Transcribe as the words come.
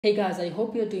Hey guys, I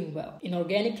hope you're doing well. In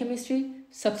organic chemistry,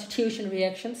 substitution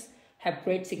reactions have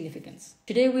great significance.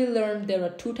 Today we'll learn there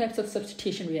are two types of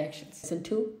substitution reactions,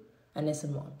 SN2 and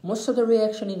SN1. Most of the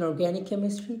reaction in organic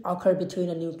chemistry occur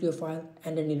between a nucleophile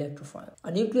and an electrophile.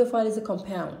 A nucleophile is a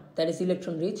compound that is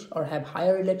electron rich or have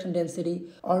higher electron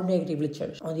density or negatively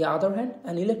charged. On the other hand,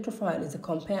 an electrophile is a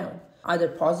compound either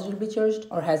positively charged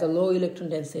or has a low electron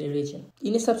density region.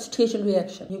 In a substitution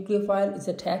reaction, nucleophile is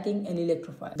attacking an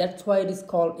electrophile. That's why it is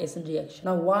called SN reaction.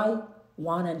 Now why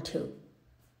 1 and 2?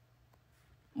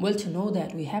 Well, to know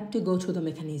that, we have to go through the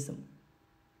mechanism.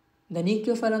 The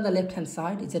nucleophile on the left hand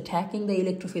side is attacking the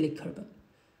electrophilic carbon,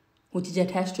 which is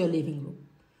attached to a leaving group.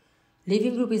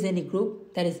 Leaving group is any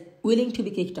group that is willing to be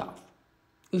kicked off.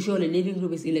 Usually leaving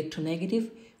group is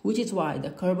electronegative, which is why the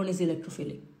carbon is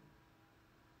electrophilic.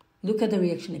 Look at the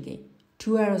reaction again.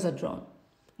 Two arrows are drawn,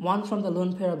 one from the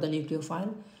lone pair of the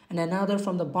nucleophile and another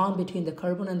from the bond between the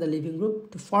carbon and the leaving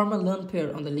group to form a lone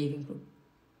pair on the leaving group.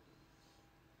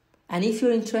 And if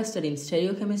you're interested in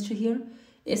stereochemistry here,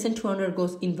 SN2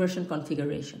 undergoes inversion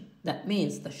configuration. That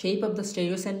means the shape of the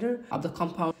stereocenter of the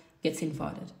compound gets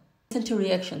inverted. In SN2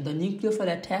 reaction, the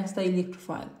nucleophile attacks the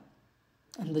electrophile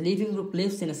and the leaving group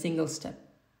lives in a single step.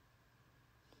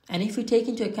 And if we take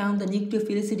into account the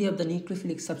nucleophilicity of the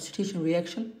nucleophilic substitution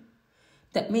reaction,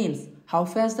 that means how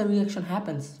fast the reaction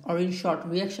happens, or in short,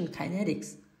 reaction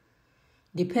kinetics,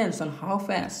 depends on how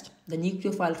fast the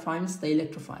nucleophile finds the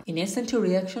electrophile. In SN2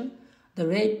 reaction, the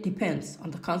rate depends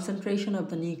on the concentration of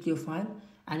the nucleophile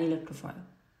and electrophile.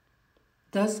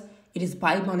 Thus, it is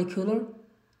bimolecular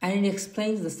and it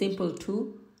explains the simple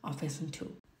 2 of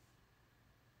SN2.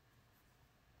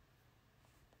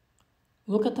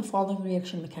 Look at the following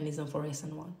reaction mechanism for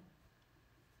SN1.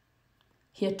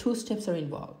 Here two steps are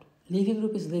involved. Leaving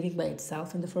group is leaving by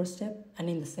itself in the first step, and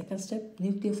in the second step,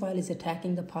 nucleophile is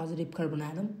attacking the positive carbon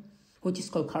atom, which is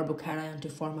called carbocation, to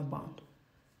form a bond.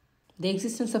 The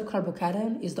existence of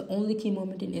carbocation is the only key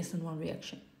moment in SN1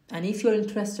 reaction. And if you're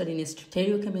interested in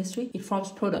stereochemistry, it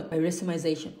forms product by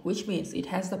racemization, which means it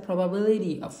has the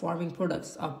probability of forming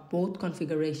products of both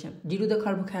configuration due to the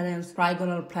carbocation's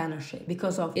trigonal planar shape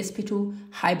because of sp2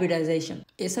 hybridization.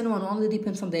 SN1 only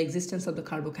depends on the existence of the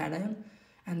carbocation,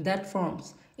 and that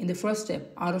forms in the first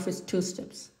step out of its two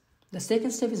steps. The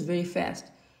second step is very fast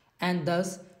and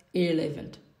thus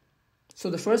irrelevant. So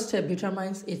the first step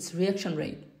determines its reaction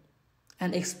rate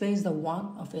and explains the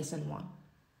 1 of SN1.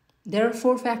 There are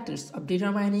 4 factors of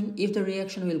determining if the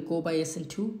reaction will go by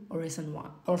SN2 or SN1.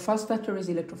 Our first factor is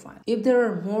electrophile. If there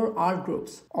are more R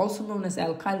groups, also known as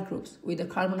alkyl groups, with a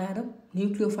carbon atom,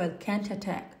 nucleophile can't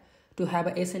attack to have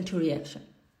a SN2 reaction.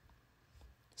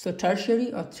 So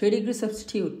tertiary or 3-degree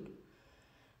substitute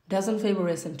doesn't favor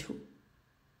SN2.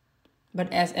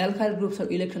 But as alkyl groups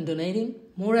are electron donating,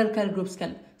 more alkyl groups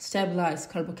can stabilize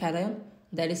carbocation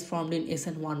that is formed in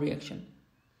SN1 reaction.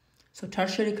 So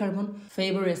tertiary carbon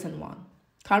favor SN1.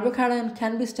 Carbocation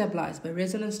can be stabilized by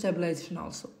resonance stabilization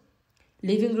also.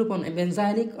 Leaving group on a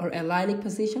benzylic or allylic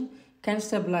position can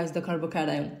stabilize the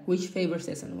carbocation, which favors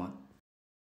SN1.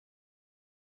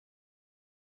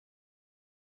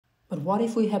 But what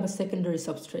if we have a secondary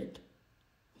substrate?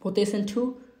 Both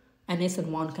SN2 and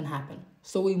SN1 can happen.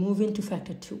 So we move into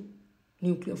factor 2,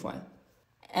 nucleophile.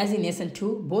 As in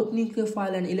SN2, both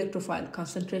nucleophile and electrophile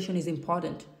concentration is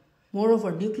important.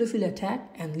 Moreover, nucleophile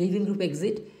attack and leaving group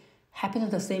exit happen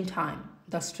at the same time.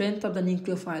 The strength of the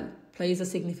nucleophile plays a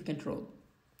significant role.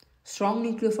 Strong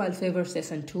nucleophile favors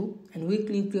SN2 and weak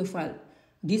nucleophile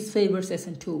disfavors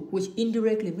SN2, which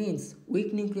indirectly means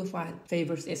weak nucleophile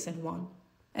favors SN1,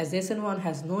 as SN1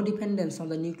 has no dependence on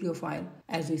the nucleophile,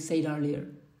 as we said earlier.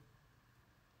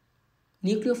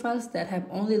 Nucleophiles that have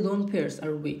only lone pairs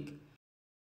are weak.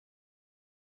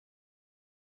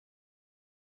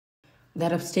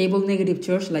 That have stable negative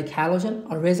charge like halogen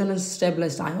or resonance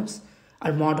stabilized ions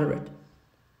are moderate.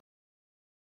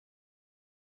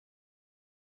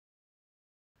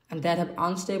 And that have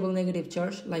unstable negative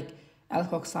charge like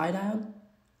alkoxide ion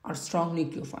are strong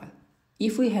nucleophile.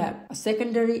 If we have a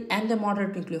secondary and a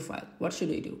moderate nucleophile, what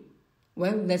should we do?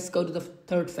 Well, let's go to the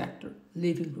third factor,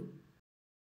 leaving group.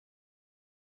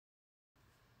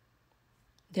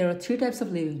 There are 3 types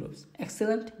of leaving groups: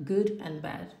 excellent, good, and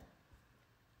bad.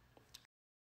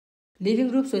 Leaving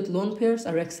groups with lone pairs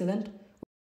are excellent,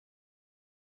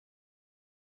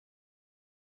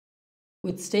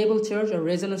 with stable charge or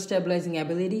resonance stabilizing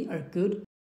ability are good,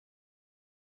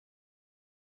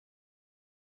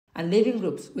 and leaving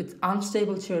groups with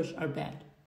unstable charge are bad.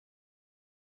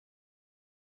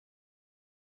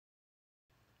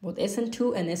 Both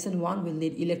SN2 and SN1 will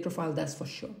need electrophile, that's for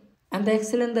sure. And the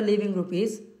excellent the leaving group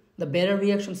is, the better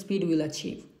reaction speed we'll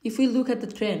achieve. If we look at the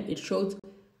trend, it shows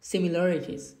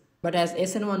similarities. But as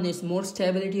SN1 needs more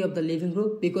stability of the leaving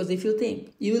group, because if you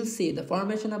think, you will see the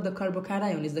formation of the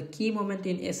carbocation is the key moment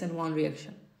in SN1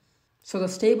 reaction. So the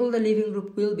stable the leaving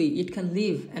group will be, it can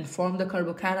leave and form the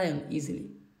carbocation easily.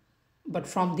 But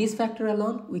from this factor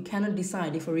alone, we cannot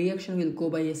decide if a reaction will go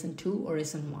by SN2 or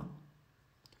SN1.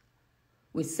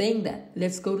 With saying that,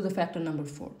 let's go to the factor number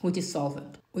 4, which is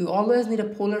solvent. We always need a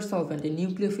polar solvent in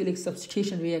nucleophilic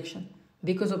substitution reaction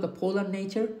because of the polar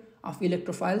nature of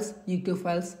electrophiles,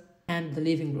 nucleophiles, and the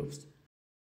leaving groups.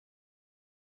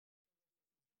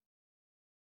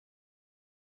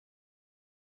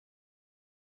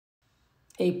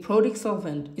 A protic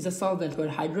solvent is a solvent where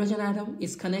hydrogen atom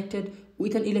is connected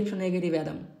with an electronegative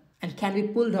atom and can be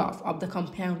pulled off of the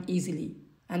compound easily,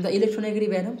 and the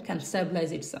electronegative atom can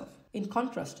stabilize itself. In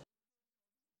contrast,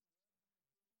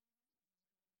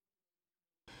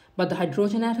 but the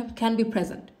hydrogen atom can be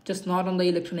present, just not on the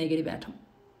electronegative atom.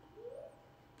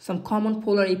 Some common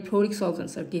polar aprotic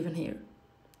solvents are given here.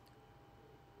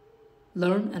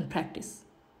 Learn and practice.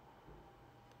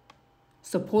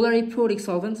 So polar aprotic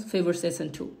solvents favors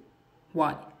SN2.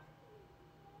 Why?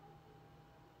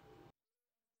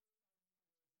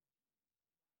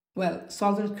 Well,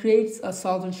 solvent creates a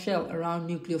solvent shell around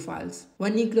nucleophiles.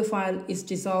 When nucleophile is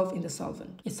dissolved in the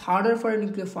solvent, it's harder for a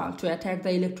nucleophile to attack the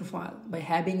electrophile by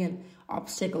having an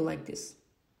obstacle like this.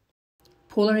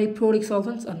 Polar aprotic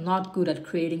solvents are not good at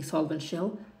creating solvent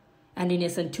shell, and in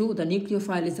SN2, the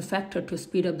nucleophile is a factor to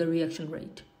speed up the reaction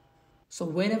rate. So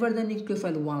whenever the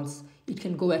nucleophile wants, it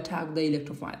can go attack the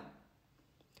electrophile.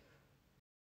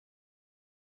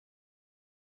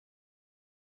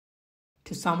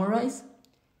 To summarize,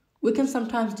 we can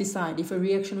sometimes decide if a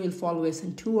reaction will follow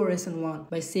SN2 or SN1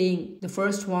 by saying the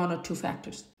first one or two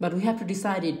factors, but we have to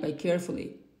decide it by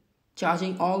carefully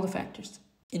judging all the factors.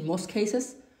 In most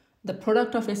cases, the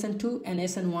product of SN2 and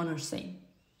SN1 are same,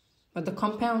 but the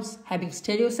compounds having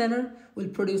stereocenter will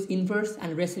produce inverse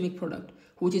and racemic product,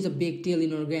 which is a big deal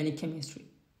in organic chemistry.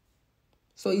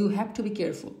 So you have to be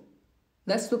careful.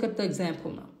 Let's look at the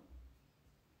example now.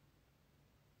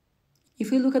 If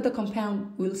we look at the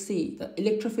compound, we'll see the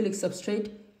electrophilic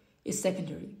substrate is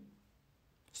secondary.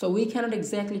 So we cannot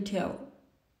exactly tell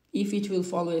if it will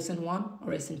follow SN1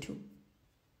 or SN2.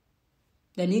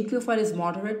 The nucleophile is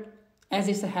moderate as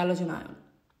it's a halogen ion.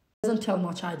 Doesn't tell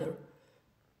much either.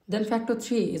 Then factor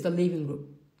 3 is the leaving group.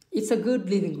 It's a good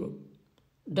leaving group.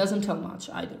 Doesn't tell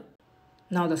much either.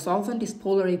 Now the solvent is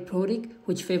polar aprotic,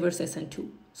 which favors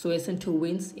SN2. So SN2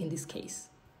 wins in this case.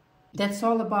 That's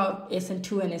all about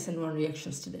SN2 and SN1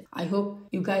 reactions today. I hope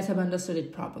you guys have understood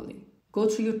it properly. Go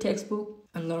through your textbook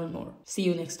and learn more. See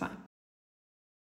you next time.